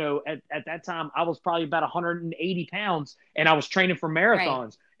guy, at that time, I was probably about 180 pounds and I was training for Right.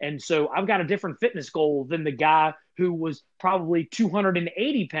 marathons. And so I've got a different fitness goal than the guy who was probably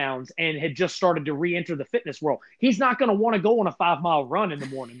 280 pounds and had just started to re-enter the fitness world. He's not going to want to go on a 5 mile run in the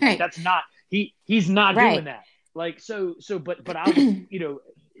morning. Like, Right. that's not, he's not doing Right. that. Like, but I was,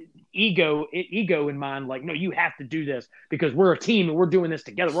 ego in mind, like, no, you have to do this because we're a team and we're doing this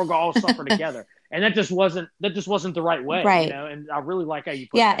together. We're gonna all suffer together. And that just wasn't the right way, Right. and I really like how you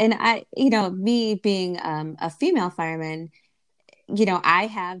put Yeah. that. And me being a female fireman, I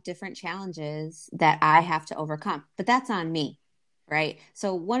have different challenges that I have to overcome, but that's on me. Right.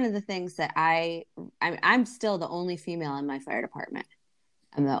 So one of the things that I'm still the only female in my fire department.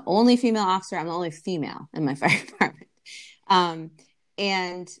 I'm the only female officer. I'm the only female in my fire department. Um,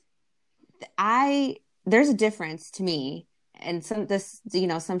 and there's a difference to me, and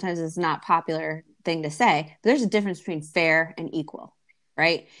sometimes it's not popular thing to say, but there's a difference between fair and equal,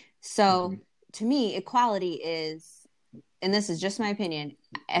 right? So Mhm. to me, equality is, and this is just my opinion,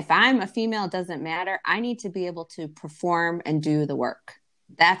 if I'm a female, it doesn't matter. I need to be able to perform and do the work.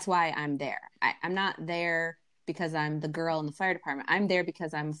 That's why I'm there. I'm not there because I'm the girl in the fire department. I'm there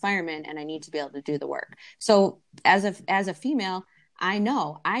because I'm a fireman and I need to be able to do the work. So as a female, I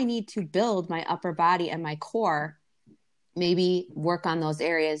know I need to build my upper body and my core, maybe work on those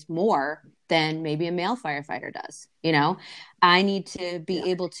areas more than maybe a male firefighter does. I need to Yeah. be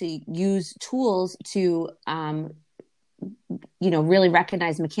able to use tools to, really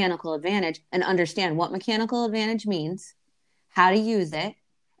recognize mechanical advantage and understand what mechanical advantage means, how to use it,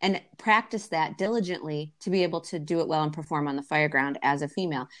 and practice that diligently to be able to do it well and perform on the fire ground as a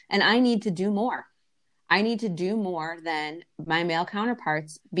female. And I need to do more. I need to do more than my male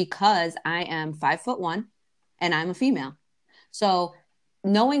counterparts because I am 5'1" and I'm a female. So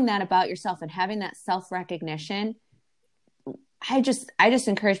knowing that about yourself and having that self-recognition, I just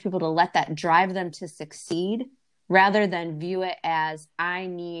encourage people to let that drive them to succeed rather than view it as I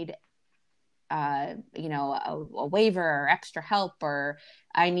need a waiver or extra help, or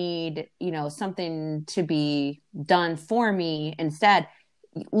I need, something to be done for me. Instead,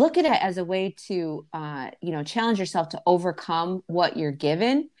 look at it as a way to, challenge yourself to overcome what you're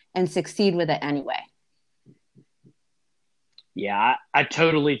given and succeed with it anyway. Yeah, I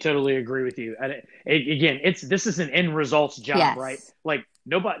totally agree with you. And again, this is an end results job, right? Yes. Like,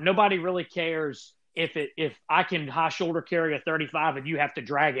 nobody really cares if I can high shoulder carry a 35 and you have to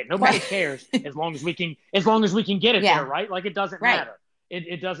drag it. Nobody Right. cares as long as we can get it there, Yeah. right? Like, it doesn't Right. matter.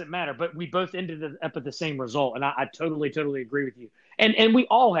 It doesn't matter. But we both ended up at the same result, and I totally agree with you. And we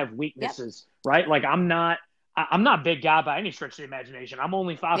all have Yep. weaknesses, right? Like, I'm not a big guy by any stretch of the imagination. I'm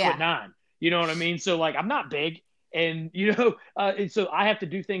only five foot Yeah. nine. You know what I mean? So, like, I'm not big, and and so I have to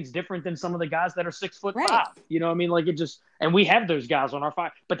do things different than some of the guys that are 6'5". Right. You know what I mean? Like, and we have those guys on our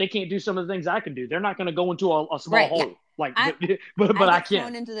fire, but they can't do some of the things I can do. They're not going to go into a small Right. Yeah. hole, like, I, but I I get can.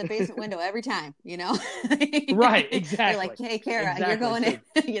 thrown into the basement window every time, Right? They're like, Exactly. "Hey, Kara, you're Exactly. going So,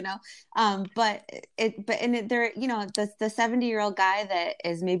 in," But there, the 70-year-old guy that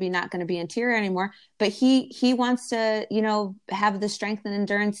is maybe not going to be interior anymore, but he wants to, have the strength and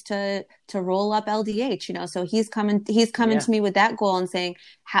endurance to roll up LDH, so he's coming yeah. to me with that goal and saying,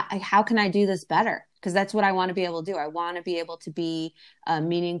 how can I do this better? Because that's what I want to be able to do. I want to be able to be a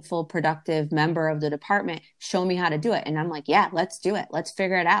meaningful, productive member of the department. Show me how to do it. And I'm like, yeah, let's do it. Let's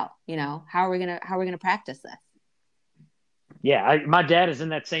figure it out. How are we gonna practice this? Yeah, my dad is in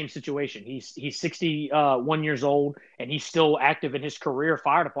that same situation. He's 61 years old and he's still active in his career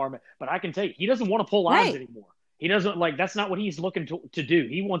fire department. But I can tell you, he doesn't want to pull lines Right. anymore. He doesn't like that's not what he's looking to do.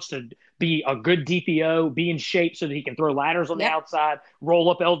 He wants to be a good DPO, be in shape so that he can throw ladders on the Yep. outside,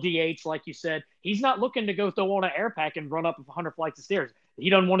 roll up LDH, like you said. He's not looking to go throw on an air pack and run up 100 flights of stairs. He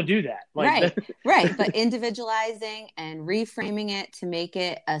doesn't want to do that. Right, right. But individualizing and reframing it to make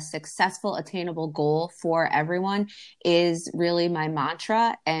it a successful, attainable goal for everyone is really my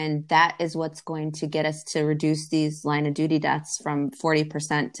mantra. And that is what's going to get us to reduce these line of duty deaths from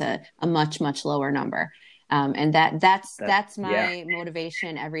 40% to a much, much lower number. And that's my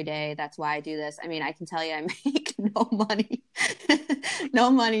motivation every day. That's why I do this. I mean, I can tell you I make no money, no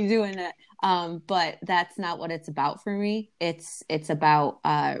money doing it. But that's not what it's about for me. It's about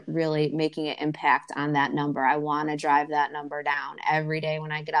really making an impact on that number. I want to drive that number down every day.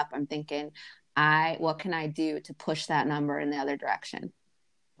 When I get up, I'm thinking, what can I do to push that number in the other direction?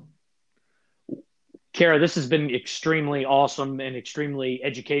 Kara, this has been extremely awesome and extremely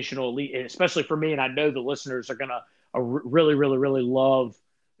educational, especially for me. And I know the listeners are gonna really, really, really love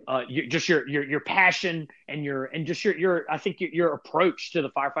your passion and your I think your approach to the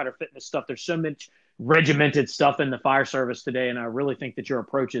firefighter fitness stuff. There's so much regimented stuff in the fire service today, and I really think that your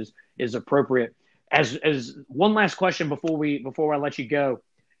approach is appropriate. As one last question before I let you go,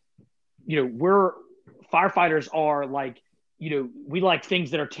 we're firefighters are like, we like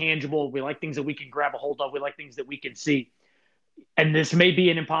things that are tangible. We like things that we can grab a hold of. We like things that we can see. And this may be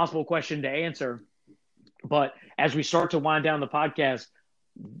an impossible question to answer, but as we start to wind down the podcast,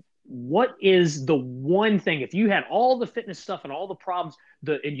 what is the one thing, if you had all the fitness stuff and all the problems,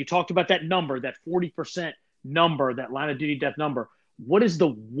 and you talked about that number, that 40% number, that line of duty death number, what is the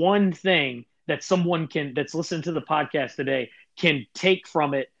one thing that someone that's listening to the podcast today can take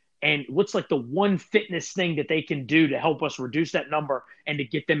from it? And what's like the one fitness thing that they can do to help us reduce that number and to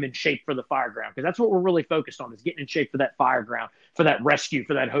get them in shape for the fire ground? Because that's what we're really focused on, is getting in shape for that fire ground, for that rescue,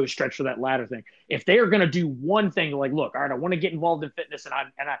 for that hose stretch, for that ladder thing. If they are going to do one thing, like, look, all right, I want to get involved in fitness,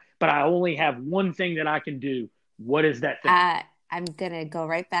 but I only have one thing that I can do. What is that thing? I'm going to go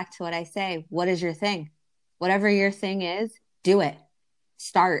right back to what I say. What is your thing? Whatever your thing is, do it.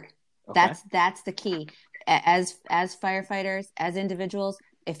 Start. Okay. That's the key. As firefighters, as individuals,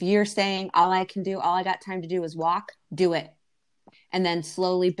 if you're saying all I got time to do is walk, do it. And then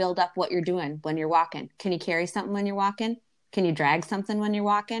slowly build up what you're doing when you're walking. Can you carry something when you're walking? Can you drag something when you're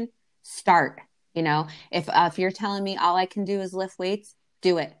walking? Start. If you're telling me all I can do is lift weights,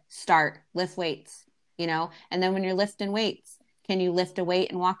 do it. Start. Lift weights. And then when you're lifting weights, can you lift a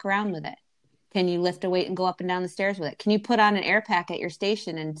weight and walk around with it? Can you lift a weight and go up and down the stairs with it? Can you put on an air pack at your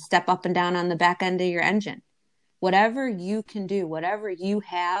station and step up and down on the back end of your engine? Whatever you can do, whatever you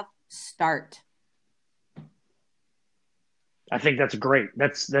have, start. I think that's great.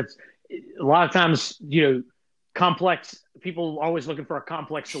 That's a lot of times, complex people are always looking for a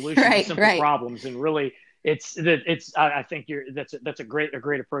complex solution to simple problems. And really I think that's a great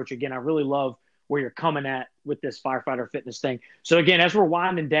approach. Again, I really love where you're coming at with this firefighter fitness thing. So again, as we're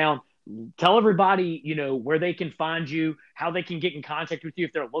winding down, tell everybody, where they can find you, how they can get in contact with you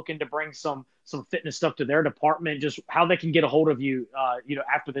if they're looking to bring some fitness stuff to their department, just how they can get a hold of you,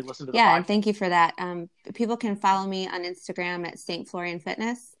 after they listen to the podcast. Yeah, thank you for that. People can follow me on Instagram at St. Florian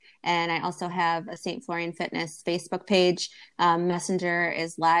Fitness. And I also have a St. Florian Fitness Facebook page. Messenger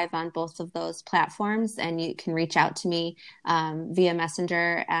is live on both of those platforms, and you can reach out to me via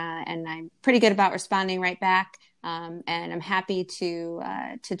Messenger. And I'm pretty good about responding right back. And I'm happy to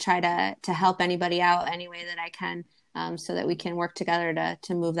try to help anybody out any way that I can, so that we can work together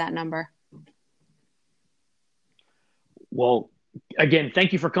to move that number. Well, again,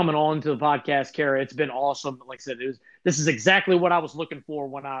 thank you for coming on to the podcast, Kara. It's been awesome. Like I said, this is exactly what I was looking for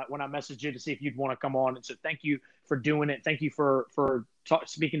when I messaged you to see if you'd want to come on. And so thank you for doing it. Thank you for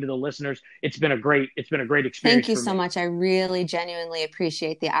speaking to the listeners. It's been a great experience. Thank you so much. I really genuinely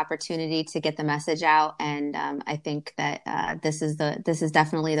appreciate the opportunity to get the message out. And I think that this is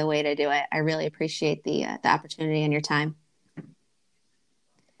definitely the way to do it. I really appreciate the opportunity and your time.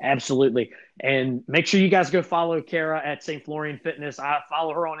 Absolutely. And make sure you guys go follow Kara at St. Florian Fitness. I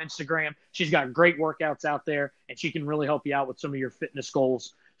follow her on Instagram. She's got great workouts out there, and she can really help you out with some of your fitness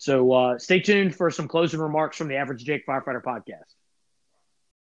goals. So stay tuned for some closing remarks from the Average Jake Firefighter Podcast.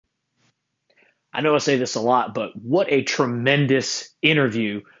 I know I say this a lot, but what a tremendous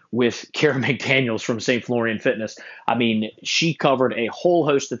interview with Kara McDaniels from St. Florian Fitness. I mean, she covered a whole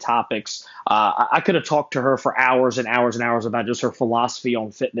host of topics. I could have talked to her for hours and hours and hours about just her philosophy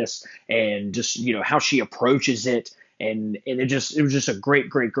on fitness and just, how she approaches it. And it was just a great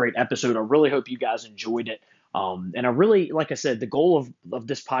episode. I really hope you guys enjoyed it. And I really, like I said, the goal of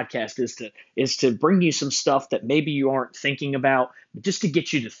this podcast is to bring you some stuff that maybe you aren't thinking about, just to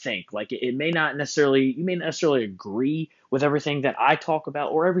get you to think. Like it may not necessarily, you may not necessarily agree with everything that I talk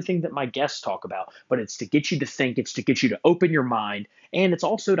about or everything that my guests talk about, but it's to get you to think, it's to get you to open your mind, and it's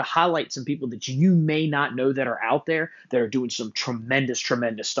also to highlight some people that you may not know that are out there that are doing some tremendous,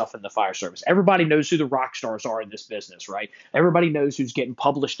 tremendous stuff in the fire service. Everybody knows who the rock stars are in this business, right? Everybody knows who's getting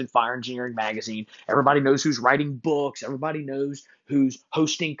published in Fire Engineering Magazine. Everybody knows who's writing books. Everybody knows who's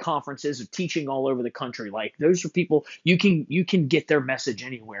hosting conferences or teaching all over the country. Like those are people you can get their message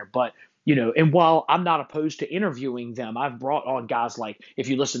anywhere. But and while I'm not opposed to interviewing them, I've brought on guys like, if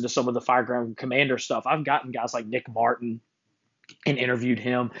you listen to some of the Fireground Commander stuff, I've gotten guys like Nick Martin and interviewed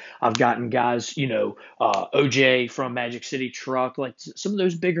him. I've gotten guys, OJ from Magic City Truck, like some of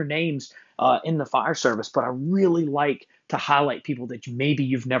those bigger names in the fire service. But I really like to highlight people that maybe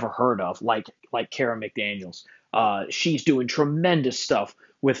you've never heard of, like Kara McDaniels. She's doing tremendous stuff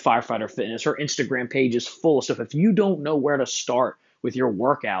with firefighter fitness. Her Instagram page is full of stuff. If you don't know where to start with your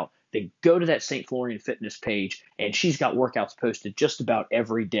workout, then go to that St. Florian Fitness page, and she's got workouts posted just about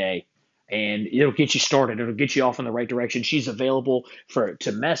every day, and it'll get you started. It'll get you off in the right direction. She's available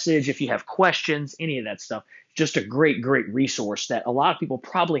to message if you have questions, any of that stuff. Just a great, great resource that a lot of people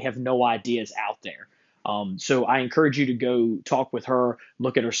probably have no idea is out there. So I encourage you to go talk with her,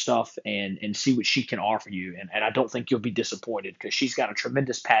 look at her stuff, and see what she can offer you. And I don't think you'll be disappointed because she's got a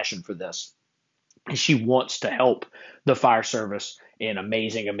tremendous passion for this. And she wants to help the fire service in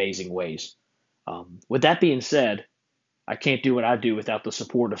amazing, amazing ways. With that being said, I can't do what I do without the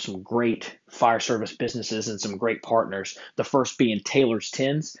support of some great fire service businesses and some great partners. The first being Taylor's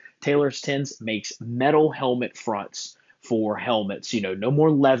Tins. Taylor's Tins makes metal helmet fronts for helmets. No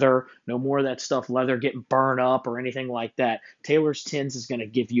more leather, no more of that stuff, leather getting burned up or anything like that. Taylor's Tins is going to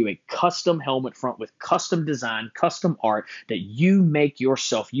give you a custom helmet front with custom design, custom art that you make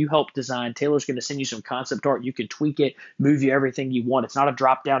yourself. You help design. Taylor's going to send you some concept art. You can tweak it, move you everything you want. It's not a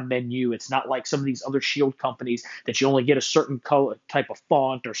drop-down menu. It's not like some of these other shield companies that you only get a certain color, type of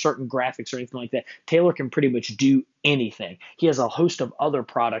font or certain graphics or anything like that. Taylor can pretty much do anything. He has a host of other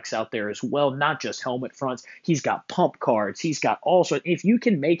products out there as well, not just helmet fronts. He's got pump cards. He's got all sorts. If you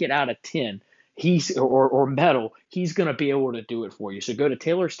can make it out of tin, or metal, he's going to be able to do it for you. So go to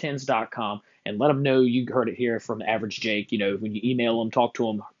taylorstins.com and let him know you heard it here from Average Jake. When you email him, talk to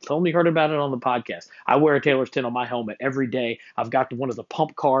him, tell him you heard about it on the podcast. I wear a Taylor's Tin on my helmet every day. I've got one of the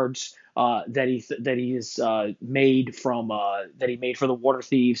pump cards that he is made from that he made for the Water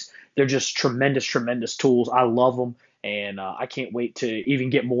Thieves. They're just tremendous, tremendous tools. I love them, and I can't wait to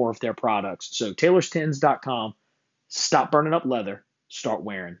even get more of their products. So taylorstins.com. Stop burning up leather. Start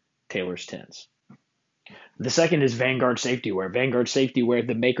wearing Taylor's Tins. The second is Vanguard Safety Wear. Vanguard Safety Wear,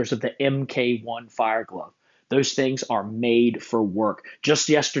 the makers of the MK1 Fire Glove. Those things are made for work. Just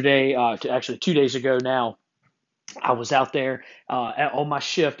yesterday, actually 2 days ago now, I was out there on my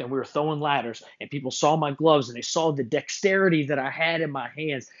shift, and we were throwing ladders, and people saw my gloves, and they saw the dexterity that I had in my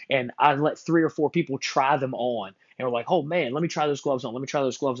hands, and I let 3 or 4 people try them on. And we're like, oh, man, let me try those gloves on. Let me try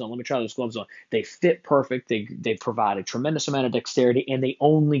those gloves on. Let me try those gloves on. They fit perfect. They provide a tremendous amount of dexterity, and they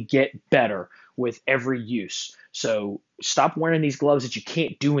only get better with every use. So stop wearing these gloves that you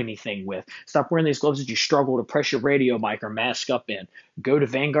can't do anything with. Stop wearing these gloves that you struggle to press your radio mic or mask up in. Go to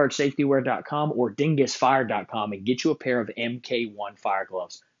VanguardSafetyWear.com or DingusFire.com and get you a pair of MK1 fire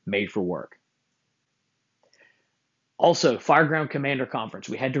gloves made for work. Also, Fireground Commander Conference.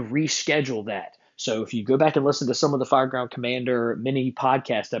 We had to reschedule that. So if you go back and listen to some of the Fireground Commander mini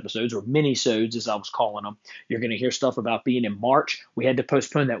podcast episodes, or mini-sodes as I was calling them, you're going to hear stuff about being in March. We had to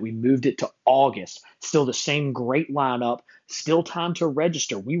postpone that. We moved it to August. Still the same great lineup. Still time to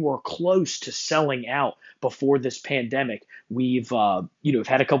register. We were close to selling out before this pandemic. We've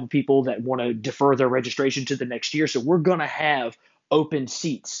had a couple people that want to defer their registration to the next year. So we're going to have open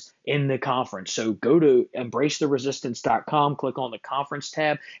seats in the conference. So go to embracetheresistance.com, click on the conference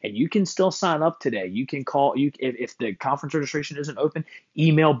tab, and you can still sign up today. You can call if the conference registration isn't open,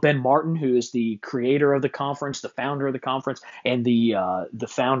 email Ben Martin, who is the creator of the conference, the founder of the conference, and the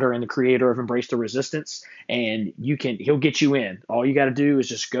founder and the creator of Embrace the Resistance, and he'll get you in. All you got to do is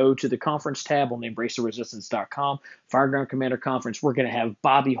just go to the conference tab on the embracetheresistance.com, Fireground Commander Conference. We're going to have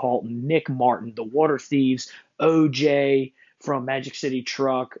Bobby Halton, Nick Martin, the Water Thieves, OJ from Magic City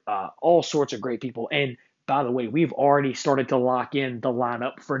Truck, all sorts of great people. And by the way, we've already started to lock in the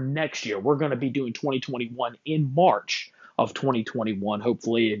lineup for next year. We're going to be doing 2021 in March of 2021,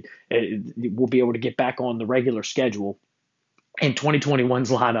 hopefully, and we'll be able to get back on the regular schedule. And 2021's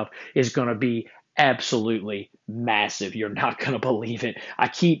lineup is going to be absolutely massive. You're not going to believe it. I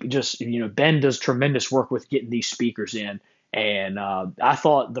keep Ben does tremendous work with getting these speakers in. And I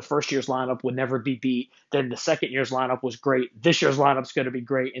thought the first year's lineup would never be beat. Then the second year's lineup was great. This year's lineup's going to be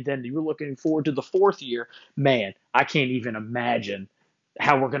great. And then you're looking forward to the fourth year. Man, I can't even imagine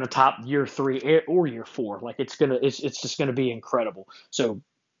how we're going to top year 3 or year 4. Like it's just going to be incredible. So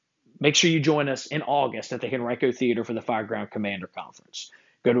make sure you join us in August at the Henrico Theater for the Fireground Commander Conference.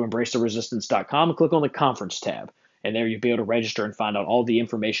 Go to embracetheresistance.com and click on the conference tab. And there you'll be able to register and find out all the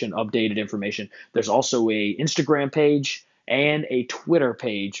information, updated information. There's also a Instagram page and a Twitter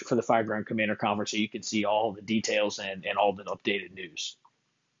page for the Fireground Commander Conference so you can see all the details and all the updated news.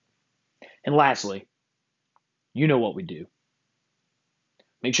 And lastly, you know what we do.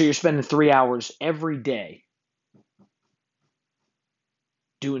 Make sure you're spending 3 hours every day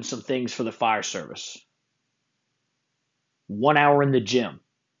doing some things for the fire service. 1 hour in the gym,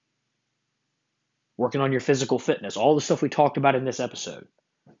 working on your physical fitness, all the stuff we talked about in this episode,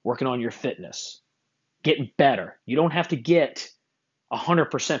 working on your fitness, getting better. You don't have to get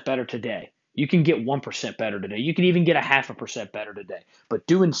 100% better today. You can get 1% better today. You can even get 0.5% better today. But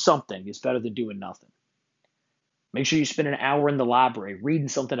doing something is better than doing nothing. Make sure you spend an hour in the library reading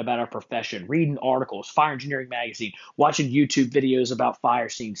something about our profession, reading articles, Fire Engineering Magazine, watching YouTube videos about fire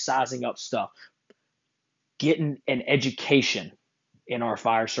scenes, sizing up stuff, getting an education in our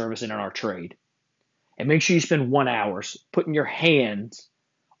fire service and in our trade. And make sure you spend 1 hour putting your hands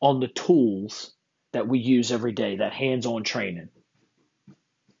on the tools that we use every day, that hands-on training.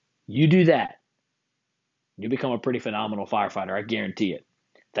 You do that, you become a pretty phenomenal firefighter. I guarantee it.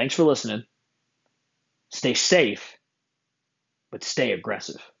 Thanks for listening. Stay safe, but stay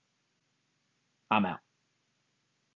aggressive. I'm out.